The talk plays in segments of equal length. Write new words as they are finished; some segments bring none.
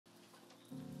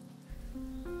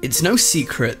It's no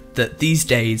secret that these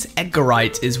days Edgar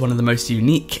Wright is one of the most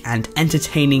unique and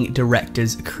entertaining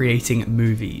directors creating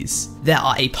movies. There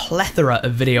are a plethora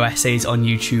of video essays on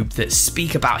YouTube that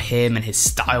speak about him and his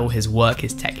style, his work,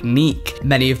 his technique,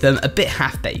 many of them a bit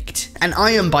half-baked. And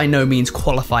I am by no means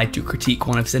qualified to critique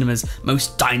one of cinema's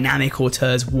most dynamic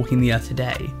auteurs walking the earth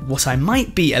today. What I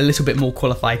might be a little bit more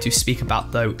qualified to speak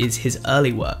about though is his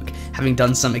early work, having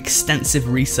done some extensive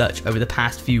research over the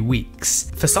past few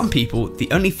weeks. For some people, the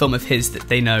only film of his that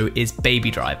they know is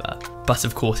Baby Driver, but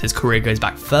of course his career goes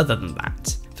back further than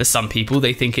that. For some people,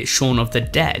 they think it's Shaun of the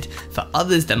Dead. For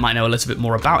others that might know a little bit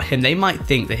more about him, they might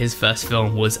think that his first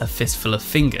film was A Fistful of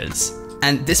Fingers.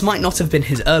 And this might not have been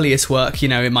his earliest work, you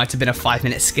know, it might have been a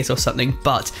 5-minute skit or something,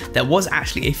 but there was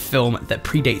actually a film that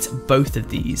predates both of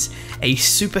these, a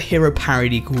superhero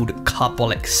parody called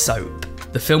Carbolic Soap.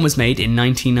 The film was made in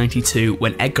 1992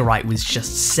 when Edgar Wright was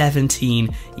just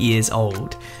 17 years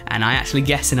old, and I actually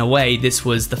guess in a way this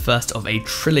was the first of a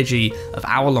trilogy of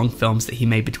hour-long films that he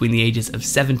made between the ages of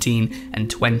 17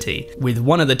 and 20, with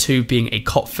one of the two being a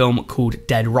cop film called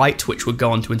Dead Right, which would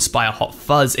go on to inspire Hot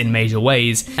Fuzz in major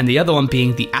ways, and the other one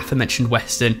being the aforementioned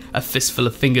western A Fistful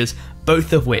of Fingers,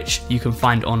 both of which you can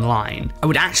find online. I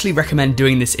would actually recommend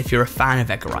doing this if you're a fan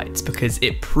of Edgar Wright, because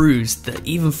it proves that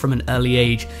even from an early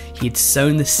age he had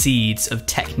sown the seeds of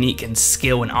technique and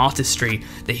skill and artistry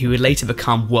that he would later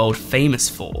become world famous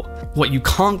for. What you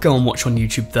can't go and watch on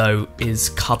YouTube though is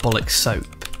Carbolic Soap.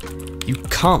 You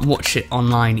can't watch it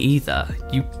online either.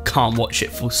 You can't watch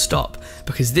it full stop,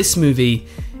 because this movie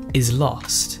is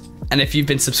lost. And if you've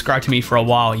been subscribed to me for a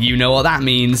while, you know what that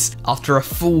means. After a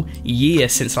full year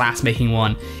since last making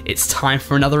one, it's time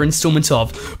for another installment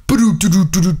of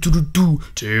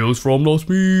Tales from Lost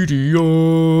Media.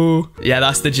 Yeah,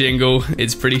 that's the jingle.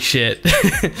 It's pretty shit.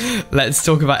 Let's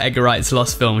talk about Edgar Wright's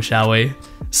lost film, shall we?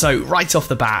 So right off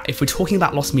the bat, if we're talking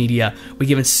about lost media, we're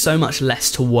given so much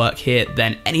less to work here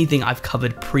than anything I've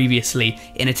covered previously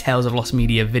in a Tales of Lost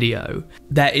Media video.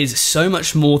 There is so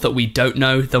much more that we don't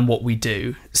know than what we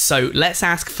do. So let's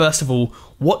ask first of all,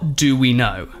 what do we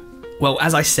know? Well,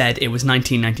 as I said, it was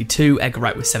 1992, Edgar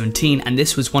Wright was 17, and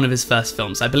this was one of his first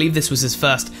films. I believe this was his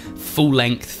first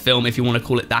full-length film, if you want to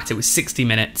call it that. It was 60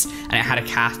 minutes, and it had a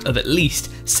cast of at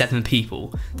least 7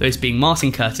 people. Those being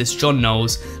Martin Curtis, John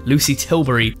Knowles, Lucy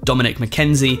Tilbury, Dominic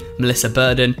McKenzie, Melissa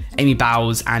Burden, Amy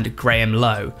Bowles, and Graham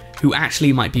Lowe, who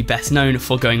actually might be best known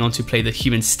for going on to play the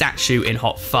human statue in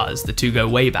Hot Fuzz. The two go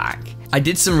way back. I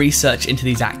did some research into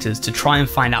these actors to try and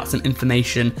find out some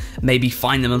information, maybe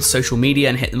find them on social media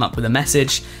and hit them up with a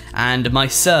message, and my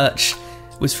search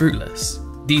was fruitless.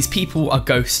 These people are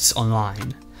ghosts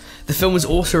online. The film was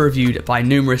also reviewed by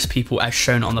numerous people as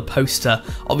shown on the poster.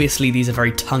 Obviously these are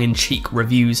very tongue-in-cheek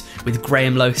reviews, with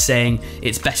Graham Lowe saying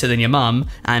it's better than your mum,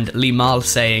 and Lee Marl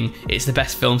saying it's the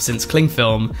best film since Cling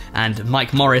Film, and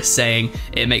Mike Morris saying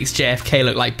it makes JFK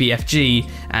look like BFG,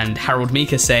 and Harold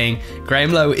Meeker saying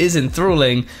Graham Lowe is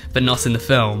enthralling but not in the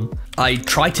film. I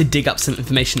tried to dig up some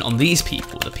information on these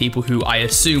people, the people who I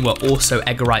assume were also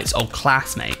Edgar Wright's old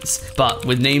classmates, but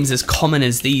with names as common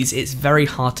as these, it's very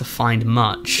hard to find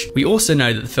much. We also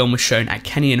know that the film was shown at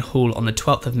Kenyon Hall on the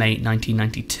 12th of May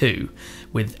 1992,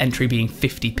 with entry being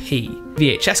 50p.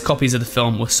 VHS copies of the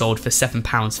film were sold for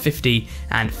 £7.50,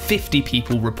 and 50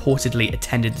 people reportedly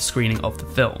attended the screening of the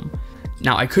film.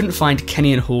 Now, I couldn't find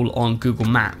Kenyon Hall on Google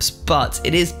Maps, but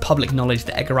it is public knowledge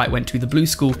that Edgar Wright went to the Blue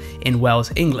School in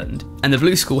Wells, England, and the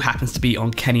Blue School happens to be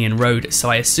on Kenyon Road,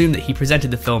 so I assume that he presented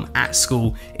the film at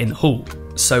school in the hall.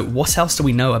 So what else do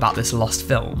we know about this lost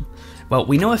film? Well,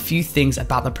 we know a few things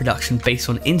about the production based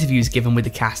on interviews given with the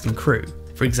cast and crew.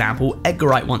 For example, Edgar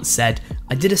Wright once said,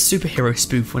 "I did a superhero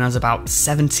spoof when I was about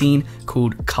 17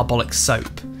 called Carbolic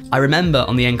Soap. I remember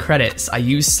on the end credits I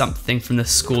used something from the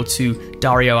score to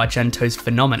Dario Argento's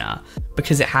Phenomena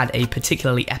because it had a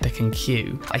particularly epic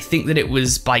cue. I think that it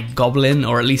was by Goblin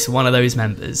or at least one of those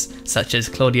members, such as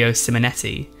Claudio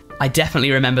Simonetti. I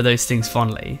definitely remember those things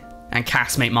fondly." And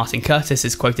castmate Martin Curtis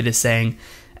is quoted as saying,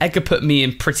 "Edgar put me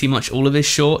in pretty much all of his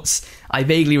shorts. I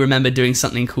vaguely remember doing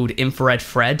something called Infrared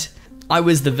Fred. I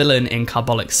was the villain in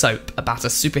Carbolic Soap, about a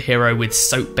superhero with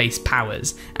soap-based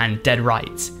powers, and Dead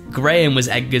Right. Graham was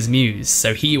Edgar's muse,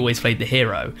 so he always played the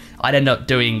hero. I'd end up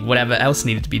doing whatever else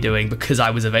needed to be doing because I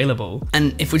was available."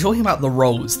 And if we're talking about the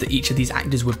roles that each of these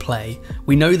actors would play,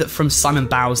 we know that from Simon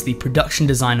Bowes, the production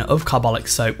designer of Carbolic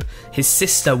Soap, his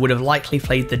sister would have likely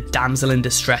played the damsel in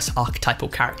distress archetypal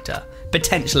character.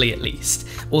 Potentially at least,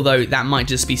 although that might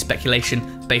just be speculation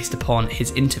based upon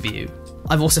his interview.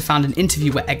 I've also found an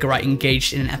interview where Edgar Wright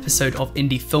engaged in an episode of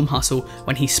Indie Film Hustle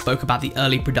when he spoke about the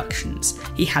early productions.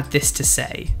 He had this to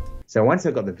say. So once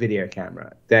I got the video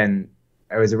camera, then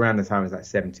It was around the time I was like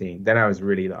 17. Then I was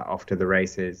really like off to the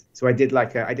races. So I did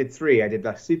I did three. I did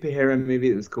a superhero movie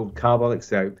that was called Carbolic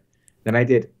Soap. Then I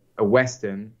did a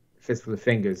Western, Fistful of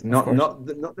Fingers. Not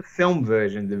the film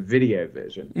version, the video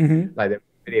version, like the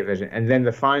video version. And then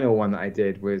the final one that I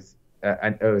did was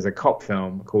it was a cop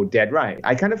film called Dead Right.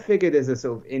 I kind of figured as a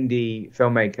sort of indie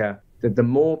filmmaker that the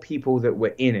more people that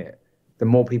were in it, the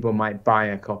more people might buy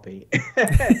a copy.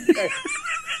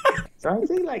 So I would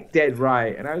say like Dead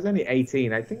Right, and I was only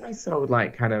 18. I think I sold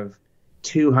like kind of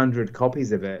 200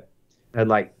 copies of it at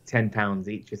like £10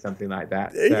 each or something like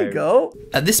that. There you go.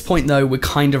 At this point though, we're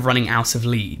kind of running out of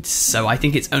leads, so I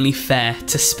think it's only fair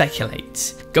to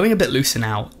speculate. Going a bit looser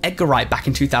now, Edgar Wright back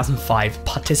in 2005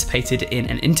 participated in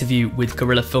an interview with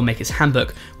Guerrilla Filmmakers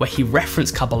Handbook where he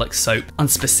referenced Carbolic Soap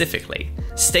unspecifically,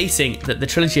 stating that the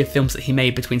trilogy of films that he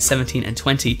made between 17 and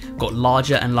 20 got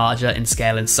larger and larger in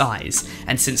scale and size,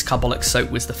 and since Carbolic Soap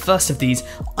was the first of these,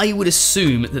 I would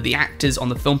assume that the actors on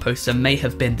the film poster may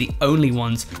have been the only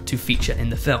ones to feature in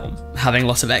the film. Having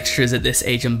lots of extras at this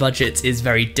age and budget is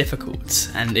very difficult,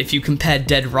 and if you compare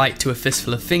Dead Right to A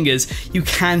Fistful of Fingers, you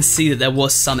can see that there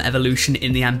was some evolution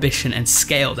in the ambition and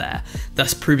scale there,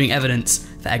 thus proving evidence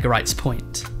for Edgar Wright's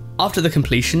point. After the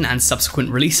completion and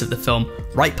subsequent release of the film,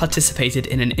 Wright participated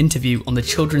in an interview on the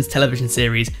children's television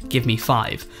series Give Me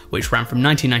 5, which ran from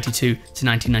 1992 to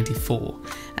 1994.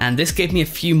 And this gave me a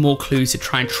few more clues to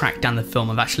try and track down the film.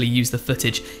 I've actually used the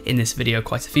footage in this video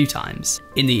quite a few times.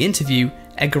 In the interview,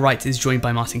 Edgar Wright is joined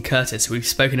by Martin Curtis, who we've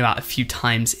spoken about a few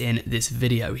times in this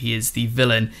video. He is the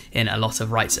villain in a lot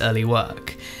of Wright's early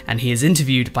work. And he is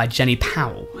interviewed by Jenny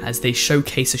Powell as they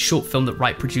showcase a short film that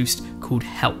Wright produced called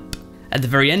Help. At the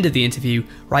very end of the interview,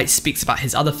 Wright speaks about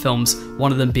his other films,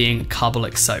 one of them being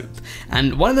Carbolic Soap,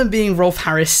 and one of them being Rolf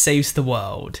Harris Saves the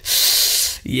World.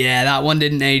 Yeah, that one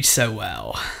didn't age so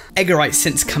well. Edgar Wright's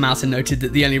since come out and noted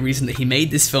that the only reason that he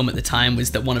made this film at the time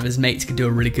was that one of his mates could do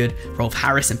a really good Rolf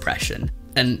Harris impression.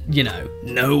 And, you know,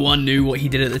 no one knew what he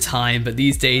did at the time, but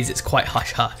these days it's quite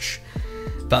hush-hush.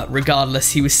 But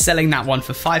regardless, he was selling that one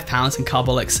for £5 and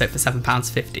Carbolic Soap for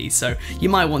 £7.50, so you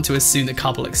might want to assume that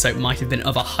Carbolic Soap might have been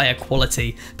of a higher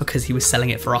quality because he was selling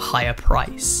it for a higher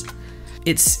price.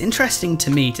 It's interesting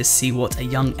to me to see what a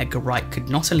young Edgar Wright could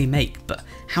not only make, but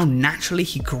how naturally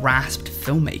he grasped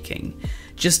filmmaking.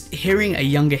 Just hearing a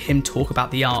younger him talk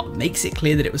about the art makes it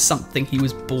clear that it was something he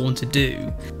was born to do.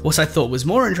 What I thought was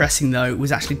more interesting though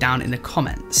was actually down in the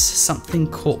comments. Something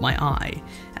caught my eye,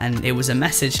 and it was a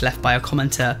message left by a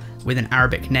commenter with an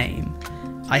Arabic name.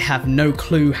 I have no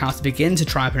clue how to begin to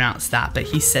try and pronounce that, but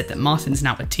he said that Martin's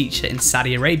now a teacher in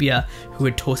Saudi Arabia who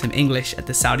had taught him English at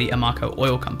the Saudi Aramco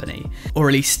Oil Company, or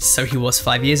at least so he was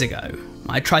 5 years ago.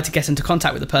 I tried to get into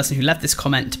contact with the person who left this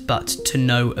comment, but to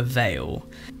no avail.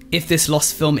 If this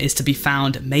lost film is to be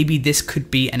found, maybe this could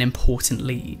be an important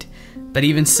lead. But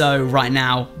even so, right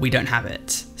now, we don't have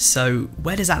it. So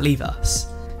where does that leave us?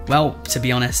 Well, to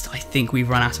be honest, I think we've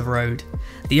run out of road.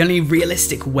 The only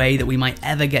realistic way that we might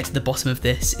ever get to the bottom of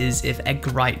this is if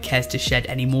Edgar Wright cares to shed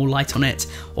any more light on it,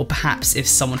 or perhaps if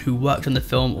someone who worked on the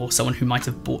film or someone who might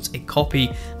have bought a copy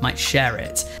might share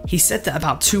it. He said that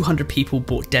about 200 people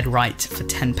bought Dead Right for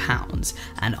 £10,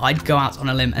 and I'd go out on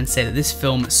a limb and say that this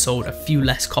film sold a few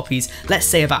less copies, let's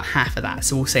say about half of that,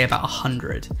 so we'll say about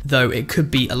 100, though it could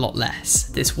be a lot less.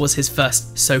 This was his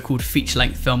first so-called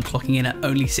feature-length film, clocking in at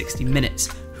only 60 minutes,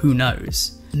 who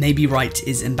knows? Maybe Wright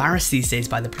is embarrassed these days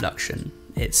by the production.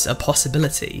 It's a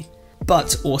possibility.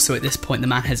 But also at this point the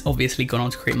man has obviously gone on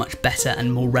to create much better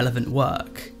and more relevant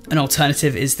work. An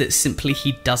alternative is that simply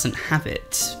he doesn't have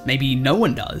it. Maybe no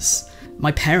one does.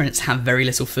 My parents have very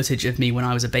little footage of me when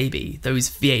I was a baby. Those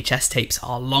VHS tapes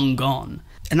are long gone.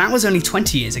 And that was only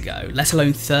 20 years ago, let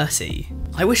alone 30.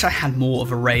 I wish I had more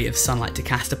of a ray of sunlight to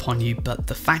cast upon you, but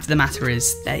the fact of the matter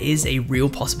is, there is a real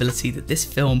possibility that this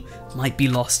film might be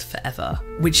lost forever.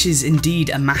 Which is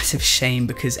indeed a massive shame,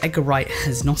 because Edgar Wright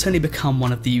has not only become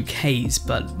one of the UK's,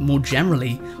 but more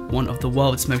generally, one of the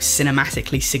world's most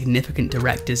cinematically significant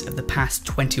directors of the past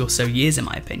 20 or so years in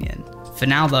my opinion. For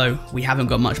now though, we haven't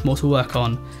got much more to work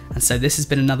on, and so this has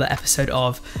been another episode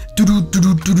of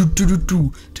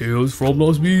Tales from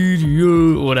Lost Media,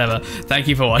 or whatever. Thank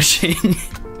you for watching.